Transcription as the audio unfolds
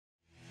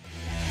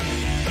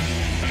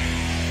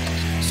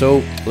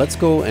So let's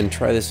go and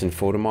try this in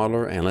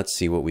PhotoModeler and let's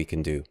see what we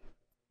can do.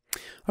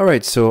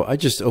 Alright, so I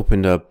just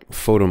opened up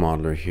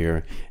PhotoModeler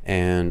here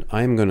and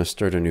I'm going to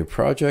start a new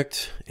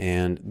project,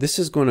 and this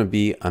is going to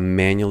be a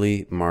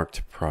manually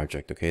marked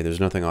project. Okay, there's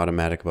nothing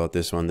automatic about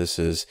this one. This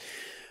is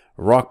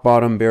rock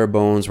bottom, bare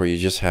bones, where you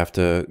just have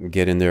to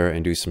get in there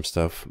and do some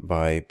stuff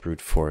by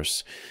brute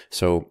force.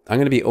 So I'm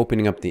going to be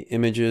opening up the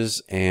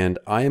images, and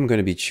I am going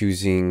to be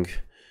choosing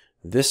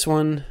this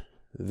one,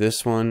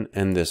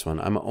 and this one.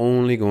 I'm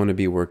only going to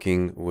be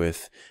working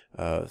with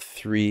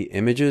 3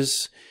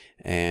 images,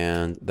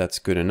 and that's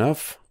good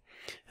enough.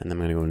 And I'm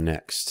going to go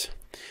next.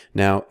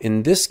 Now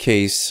in this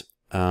case,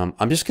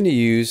 I'm just going to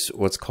use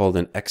what's called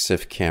an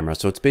Exif Camera.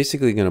 So it's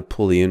basically going to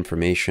pull the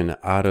information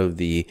out of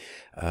the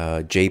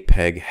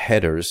JPEG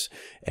headers,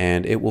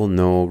 and it will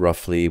know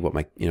roughly what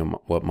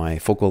my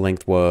focal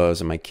length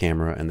was and my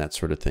camera and that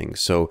sort of thing.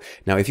 So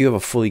now if you have a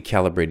fully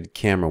calibrated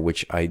camera,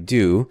 which I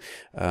do,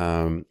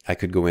 I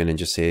could go in and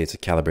just say it's a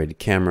calibrated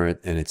camera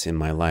and it's in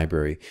my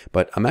library.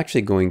 But I'm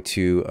actually going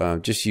to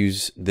just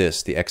use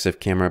this, the Exif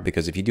Camera,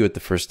 because if you do it the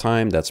first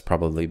time, that's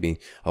probably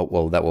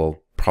that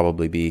will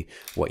probably be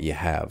what you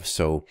have.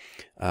 So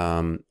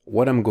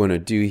what I'm going to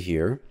do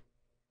here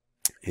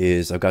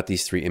is I've got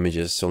these 3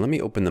 images, so let me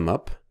open them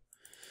up.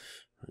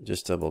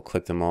 Just double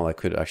click them all. I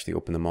could actually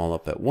open them all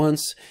up at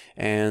once,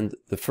 and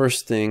the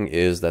first thing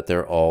is that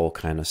they're all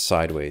kind of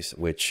sideways,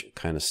 which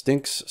kind of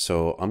stinks.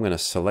 So I'm going to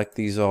select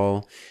these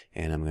all,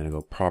 and I'm going to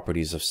go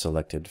properties of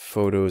selected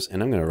photos,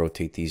 and I'm going to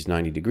rotate these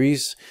 90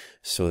 degrees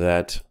so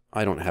that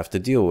I don't have to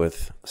deal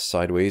with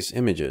sideways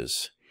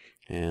images.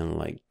 And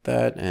like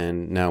that,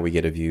 and now we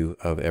get a view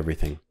of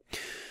everything.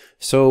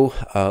 So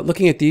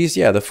looking at these,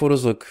 yeah, the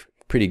photos look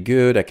pretty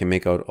good. I can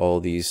make out all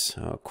these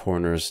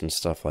corners and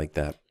stuff like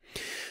that.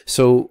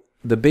 So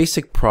the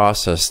basic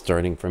process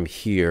starting from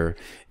here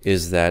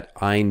is that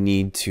I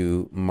need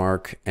to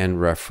mark and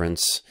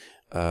reference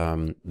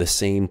the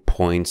same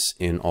points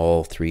in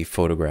all 3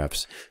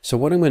 photographs. So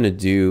what I'm going to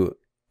do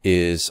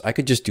is I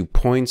could just do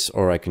points,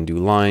 or I can do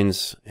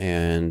lines,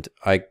 and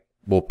I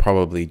will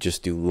probably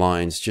just do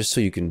lines just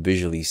so you can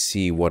visually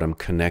see what I'm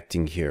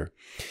connecting here.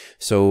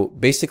 So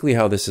basically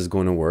how this is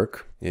going to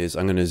work is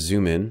I'm going to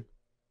zoom in,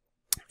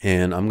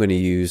 and I'm going to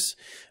use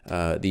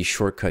the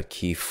shortcut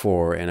key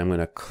 4, and I'm going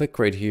to click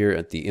right here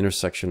at the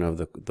intersection of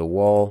the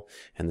wall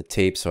and the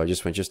tape. So I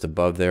just went just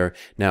above there.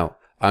 Now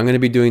I'm going to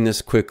be doing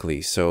this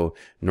quickly, so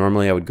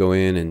normally I would go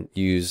in and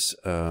use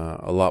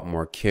a lot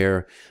more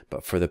care,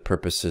 but for the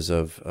purposes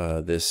of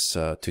this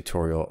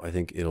tutorial, I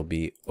think it'll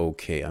be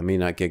okay. I may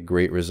not get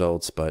great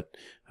results, but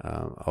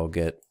I'll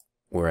get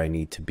where I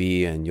need to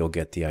be, and you'll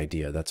get the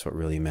idea. That's what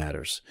really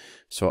matters.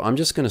 So I'm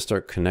just going to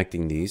start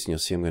connecting these, and you'll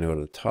see I'm going to go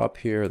to the top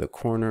here, the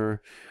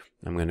corner.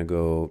 I'm going to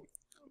go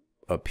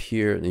up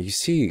here, and you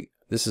see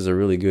this is a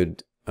really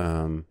good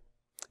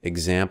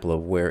example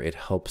of where it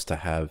helps to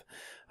have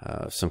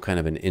some kind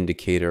of an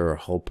indicator or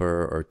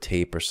helper or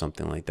tape or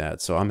something like that.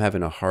 So I'm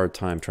having a hard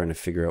time trying to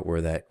figure out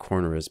where that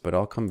corner is, but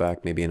I'll come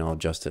back maybe and I'll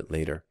adjust it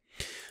later.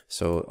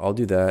 So I'll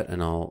do that,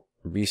 and I'll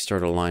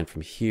restart a line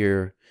from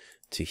here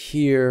to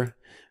here,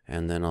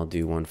 and then I'll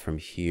do one from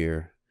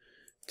here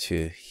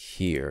to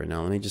here.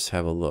 Now let me just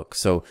have a look.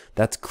 So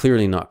that's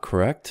clearly not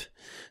correct.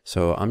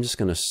 So I'm just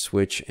going to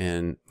switch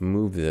and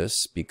move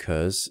this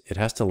because it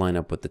has to line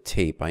up with the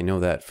tape. I know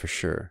that for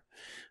sure,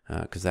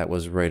 because that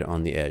was right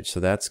on the edge. So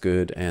that's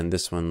good, and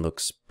this one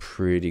looks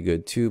pretty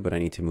good too, but I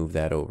need to move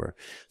that over.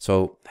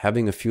 So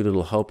having a few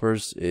little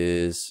helpers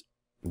is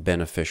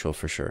beneficial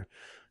for sure.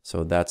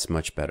 So that's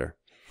much better.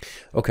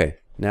 Okay,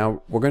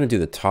 now we're going to do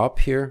the top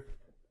here.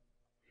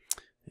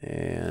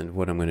 And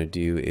what I'm going to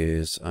do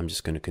is I'm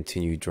just going to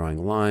continue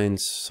drawing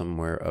lines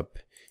somewhere up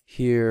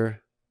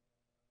here,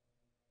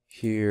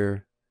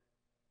 here,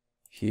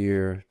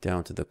 here,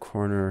 down to the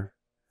corner.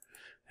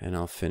 And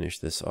I'll finish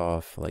this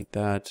off like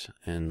that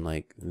and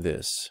like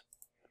this.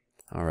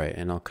 All right,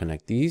 and I'll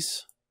connect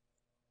these.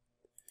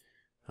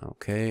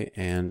 Okay,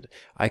 and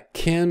I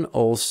can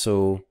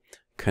also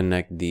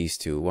connect these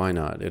two. Why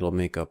not? It'll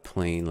make a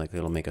plane, like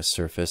it'll make a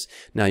surface.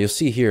 Now you'll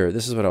see here,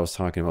 this is what I was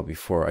talking about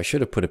before. I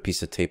should have put a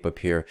piece of tape up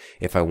here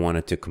if I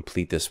wanted to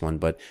complete this one,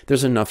 but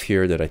there's enough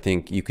here that I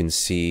think you can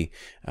see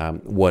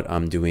what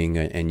I'm doing,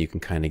 and you can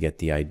kind of get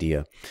the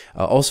idea.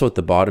 Also at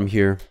the bottom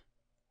here,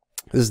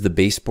 this is the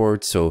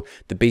baseboard. So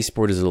the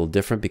baseboard is a little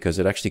different because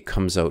it actually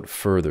comes out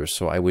further.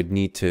 So I would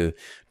need to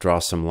draw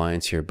some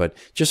lines here, but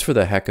just for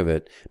the heck of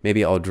it,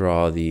 maybe I'll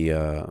draw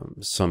the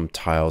some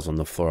tiles on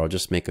the floor. I'll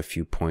just make a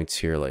few points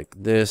here like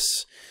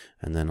this,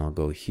 and then I'll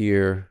go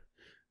here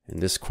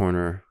in this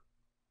corner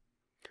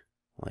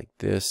like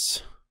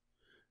this,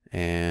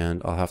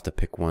 and I'll have to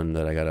pick one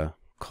that I gotta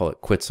call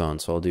it quits on.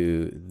 So I'll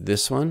do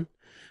this one,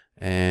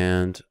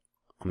 and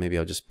maybe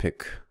I'll just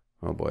pick,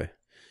 oh boy.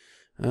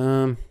 What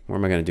am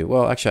I going to do?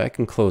 Well, actually, I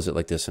can close it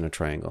like this in a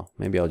triangle.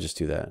 Maybe I'll just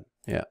do that.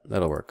 Yeah,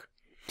 that'll work.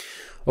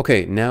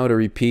 Okay, now to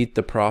repeat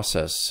the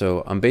process.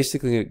 So I'm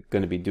basically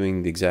going to be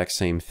doing the exact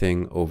same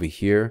thing over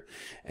here,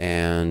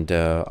 and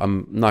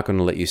I'm not going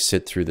to let you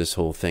sit through this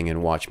whole thing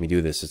and watch me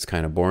do this. It's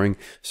kind of boring.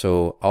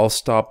 So I'll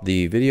stop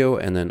the video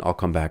and then I'll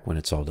come back when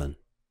it's all done.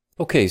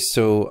 Okay,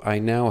 so I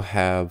now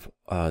have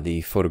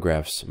the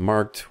photographs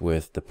marked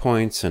with the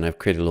points, and I've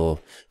created a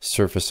little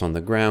surface on the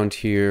ground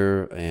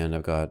here, and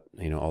I've got,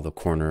 you know, all the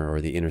corner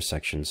or the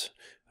intersections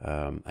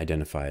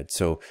identified.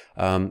 So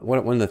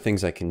one of the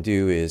things I can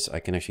do is I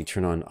can actually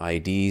turn on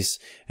IDs,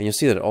 and you'll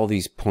see that all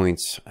these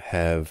points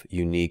have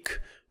unique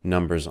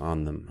numbers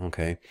on them.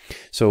 Okay,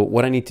 so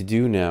what I need to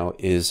do now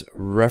is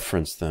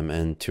reference them,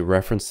 and to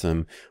reference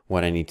them,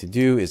 what I need to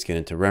do is get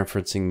into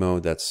referencing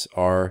mode. That's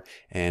R,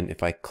 and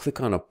if I click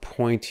on a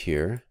point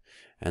here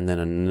and then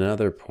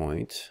another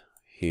point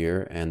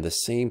here and the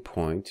same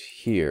point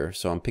here,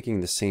 so I'm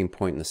picking the same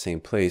point in the same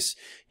place,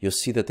 you'll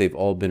see that they've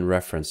all been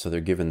referenced, so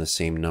they're given the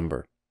same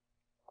number.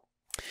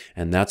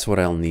 And that's what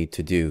I'll need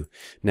to do.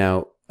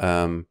 Now,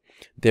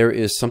 there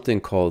is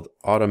something called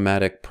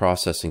automatic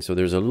processing. So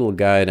there's a little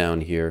guy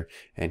down here,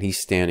 and he's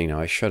standing now.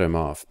 I shut him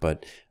off,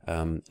 but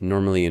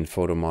normally in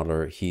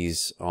PhotoModeler,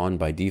 he's on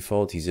by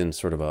default. He's in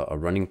sort of a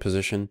running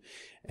position,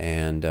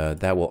 and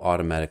that will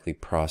automatically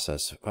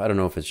process. I don't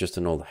know if it's just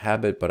an old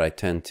habit, but I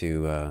tend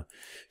to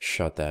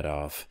shut that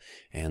off.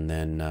 And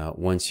then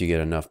once you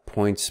get enough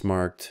points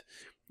marked,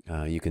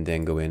 you can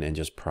then go in and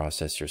just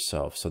process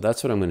yourself. So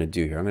that's what I'm going to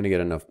do here. I'm going to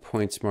get enough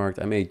points marked.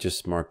 I may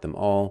just mark them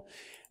all,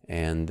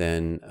 and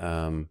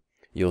then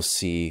you'll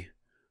see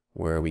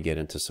where we get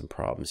into some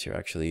problems here.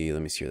 Actually,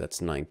 let me see here. That's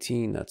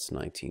 19. That's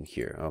 19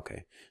 here.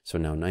 Okay, so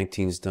now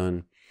 19 is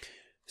done.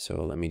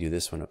 So let me do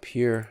this one up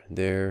here.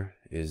 There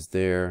is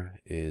there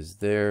is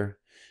there.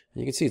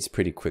 And you can see it's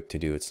pretty quick to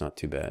do. It's not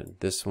too bad.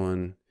 This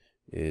one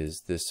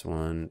is this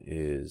one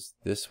is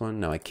this one.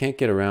 Now I can't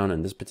get around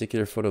in this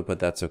particular photo, but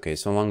that's okay.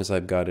 So long as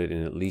I've got it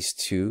in at least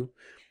 2.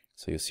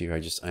 So you'll see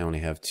here I only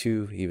have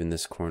 2. Even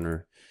this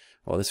corner.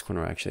 Well, this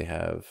corner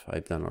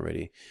I've done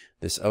already.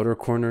 This outer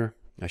corner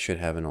I should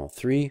have in all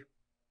 3.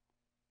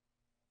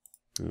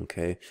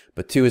 Okay,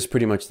 but 2 is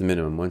pretty much the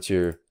minimum. Once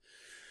you're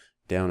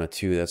down a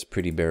 2, that's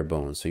pretty bare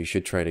bones. So you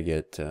should try to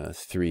get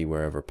 3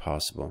 wherever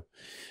possible.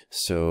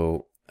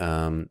 So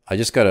I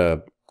just got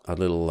a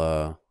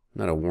little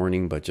not a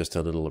warning, but just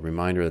a little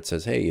reminder that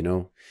says, hey, you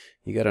know,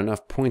 you got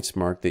enough points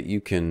marked that you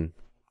can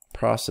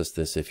process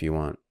this if you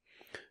want.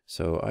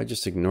 So I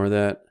just ignore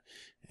that.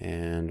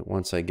 And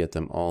once I get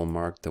them all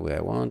marked the way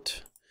I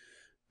want,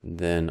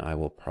 then I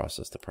will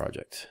process the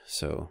project.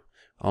 So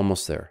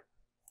almost there.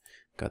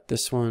 Got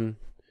this one,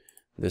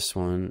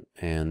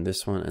 and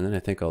this one. And then I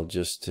think I'll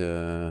just,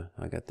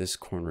 I got this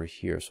corner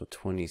here. So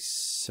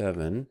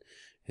 27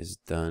 is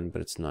done,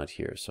 but it's not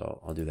here.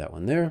 So I'll do that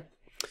one there.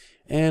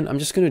 And I'm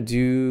just going to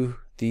do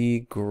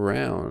the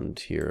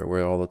ground here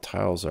where all the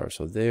tiles are.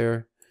 So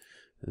there,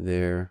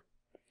 there,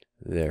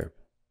 there.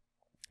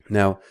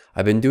 Now,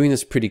 I've been doing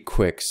this pretty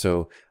quick,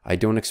 so I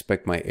don't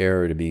expect my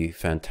error to be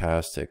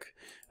fantastic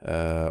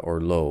or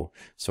low.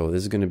 So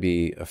this is going to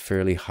be a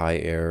fairly high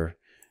error.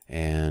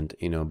 And,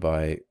 you know,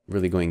 by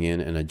really going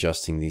in and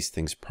adjusting these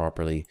things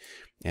properly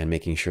and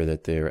making sure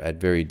that they're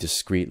at very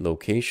discrete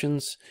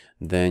locations,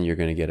 then you're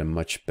going to get a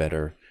much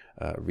better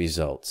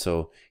result.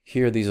 So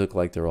here these look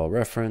like they're all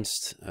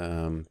referenced.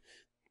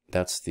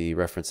 That's the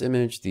reference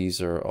image.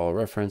 These are all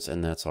referenced,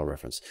 and that's all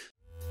referenced.